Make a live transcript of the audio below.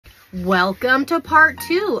Welcome to part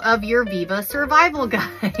 2 of your Viva survival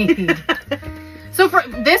guide. So for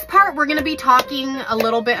this part, we're going to be talking a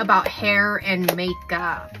little bit about hair and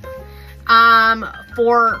makeup.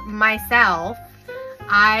 For myself,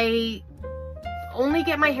 I only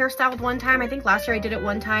get my hair styled one time. I think last year I did it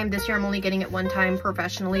one time. This year I'm only getting it one time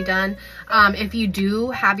professionally done. If you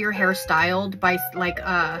do have your hair styled by like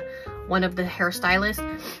one of the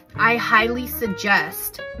hairstylists, I highly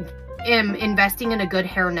suggest investing in a good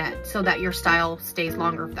hairnet so that your style stays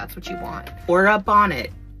longer if that's what you want. Or a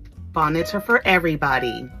bonnet. Bonnets are for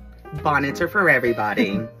everybody. Bonnets are for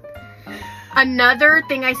everybody. Another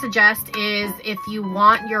thing I suggest is if you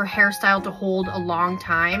want your hairstyle to hold a long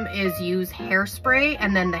time is use hairspray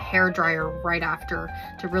and then the hair dryer right after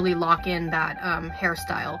to really lock in that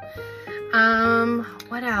hairstyle.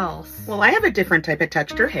 What else? Well, I have a different type of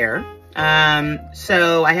texture hair.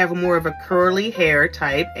 So I have more of a curly hair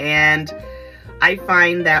type, and I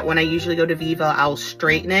find that when I usually go to Viva, I'll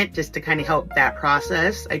straighten it just to kind of help that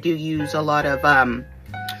process. I do use a lot of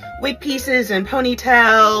wig pieces and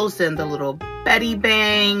ponytails and the little Betty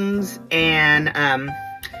bangs, and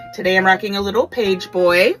today I'm rocking a little page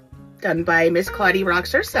boy done by Miss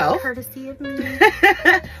ClaudiRox herself. Courtesy of me.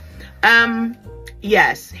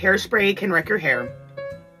 Yes, hairspray can wreck your hair.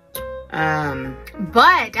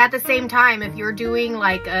 But at the same time, if you're doing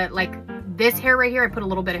like this hair right here, I put a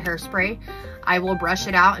little bit of hairspray. I will brush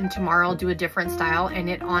it out and tomorrow I'll do a different style, and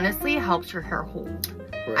it honestly helps your hair hold.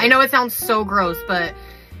 Right. I know it sounds so gross, but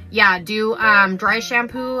yeah, do dry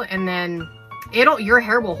shampoo and then your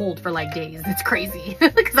hair will hold for like days. It's crazy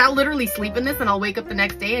because I'll literally sleep in this and I'll wake up the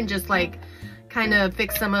next day and just like kind of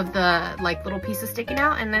fix some of the like little pieces sticking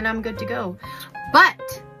out, and then I'm good to go.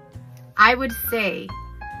 But I would say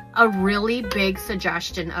a really big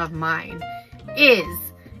suggestion of mine is,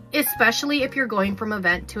 especially if you're going from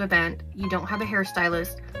event to event, you don't have a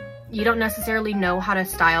hairstylist, you don't necessarily know how to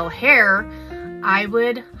style hair, I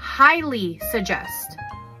would highly suggest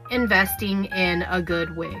investing in a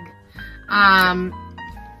good wig.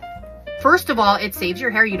 First of all, it saves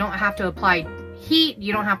your hair. You don't have to apply heat.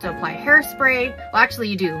 You don't have to apply hairspray. Well, actually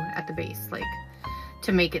you do at the base, like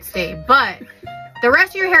to make it stay, but the rest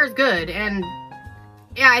of your hair is good. And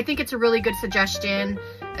yeah, I think it's a really good suggestion,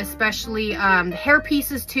 especially hair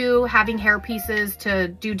pieces too, having hair pieces to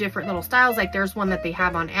do different little styles. Like there's one that they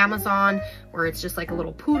have on Amazon where it's just like a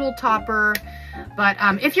little poodle topper. But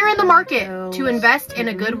if you're in the market to invest in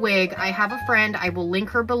a good wig, I have a friend, I will link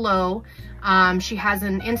her below. She has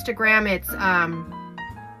an Instagram, it's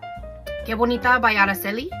Que Bonita by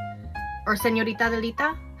Araceli or Señorita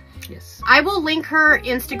Delita. Yes. I will link her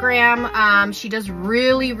Instagram. She does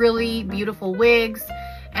really, really beautiful wigs.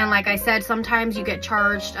 And like I said, sometimes you get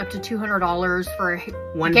charged up to $200 for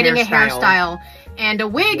getting a hairstyle. And a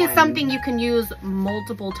wig is something you can use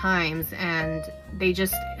multiple times and they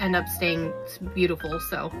just end up staying beautiful.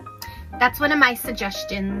 So that's one of my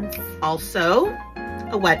suggestions. Also,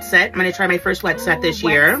 a wet set. I'm going to try my first wet set this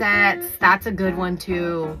year. Wet sets. That's a good one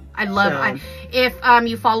too. I love if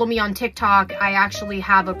you follow me on TikTok, I actually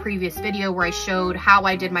have a previous video where I showed how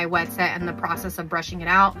I did my wet set and the process of brushing it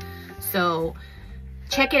out. So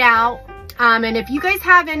check it out. And if you guys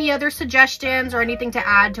have any other suggestions or anything to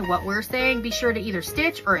add to what we're saying, be sure to either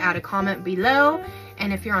stitch or add a comment below.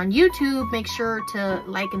 And if you're on YouTube, make sure to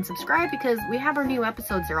like and subscribe because we have our new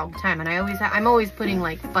episodes there all the time. And I'm always putting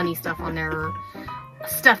like funny stuff on there, or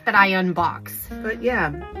stuff that I unbox. But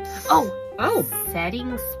yeah. Oh,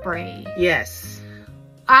 setting spray. Yes.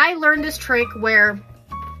 I learned this trick where,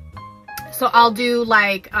 so I'll do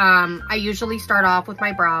like, I usually start off with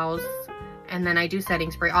my brows and then I do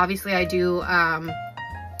setting spray. Obviously I do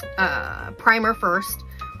primer first.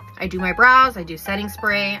 I do my brows, I do setting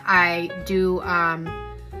spray, I do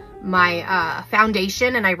my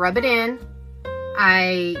foundation and I rub it in.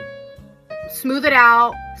 I smooth it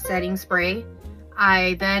out, setting spray.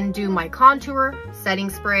 I then do my contour,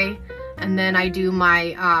 setting spray, and then I do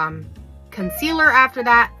my concealer after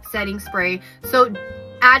that, setting spray. So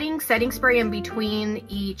adding setting spray in between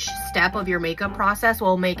each step of your makeup process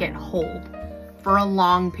will make it hold for a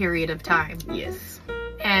long period of time. Yes.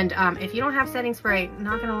 And if you don't have setting spray,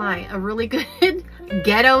 not gonna lie, a really good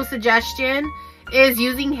ghetto suggestion is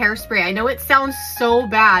using hairspray. I know it sounds so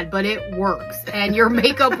bad, but it works and your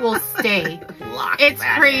makeup will stay. It's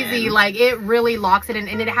crazy. Like it really locks it in,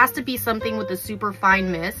 and it has to be something with a super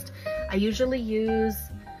fine mist. I usually use,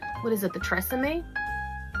 what is it, the Tresemme?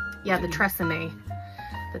 Yeah, the Tresemme.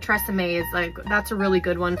 The Tresemme is like, that's a really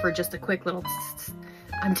good one for just a quick little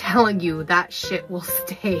I'm telling you, that shit will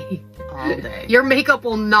stay all day. Your makeup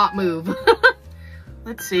will not move.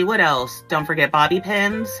 Let's see, what else? Don't forget bobby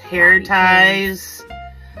pins, hair ties.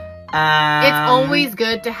 It's always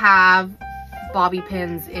good to have bobby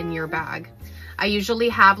pins in your bag. I usually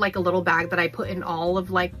have like a little bag that I put in all of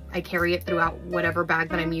like, I carry it throughout whatever bag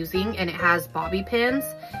that I'm using, and it has bobby pins.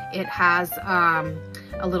 It has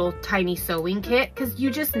a little tiny sewing kit, because you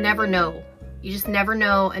just never know. You just never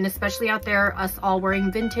know, and especially out there, us all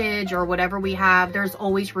wearing vintage or whatever we have, there's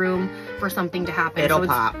always room for something to happen. It'll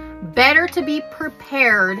pop. Better to be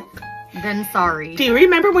prepared than sorry. Do you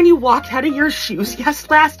remember when you walked out of your shoes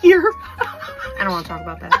last year? I don't want to talk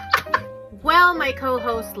about that. Well, my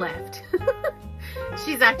co-host left.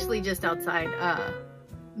 She's actually just outside,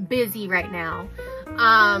 busy right now.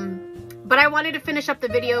 But I wanted to finish up the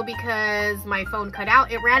video because my phone cut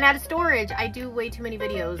out. It ran out of storage. I do way too many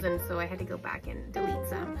videos, and so I had to go back and delete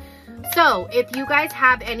some. So if you guys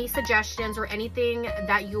have any suggestions or anything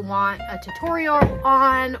that you want a tutorial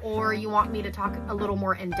on, or you want me to talk a little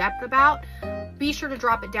more in depth about, be sure to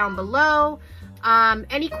drop it down below.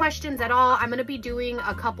 Any questions at all, I'm going to be doing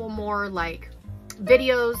a couple more like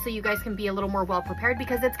videos so you guys can be a little more well prepared,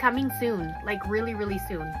 because it's coming soon, like really, really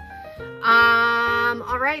soon.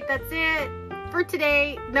 All right, that's it for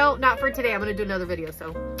today. No, not for today. I'm going to do another video. So,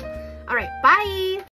 all right, bye.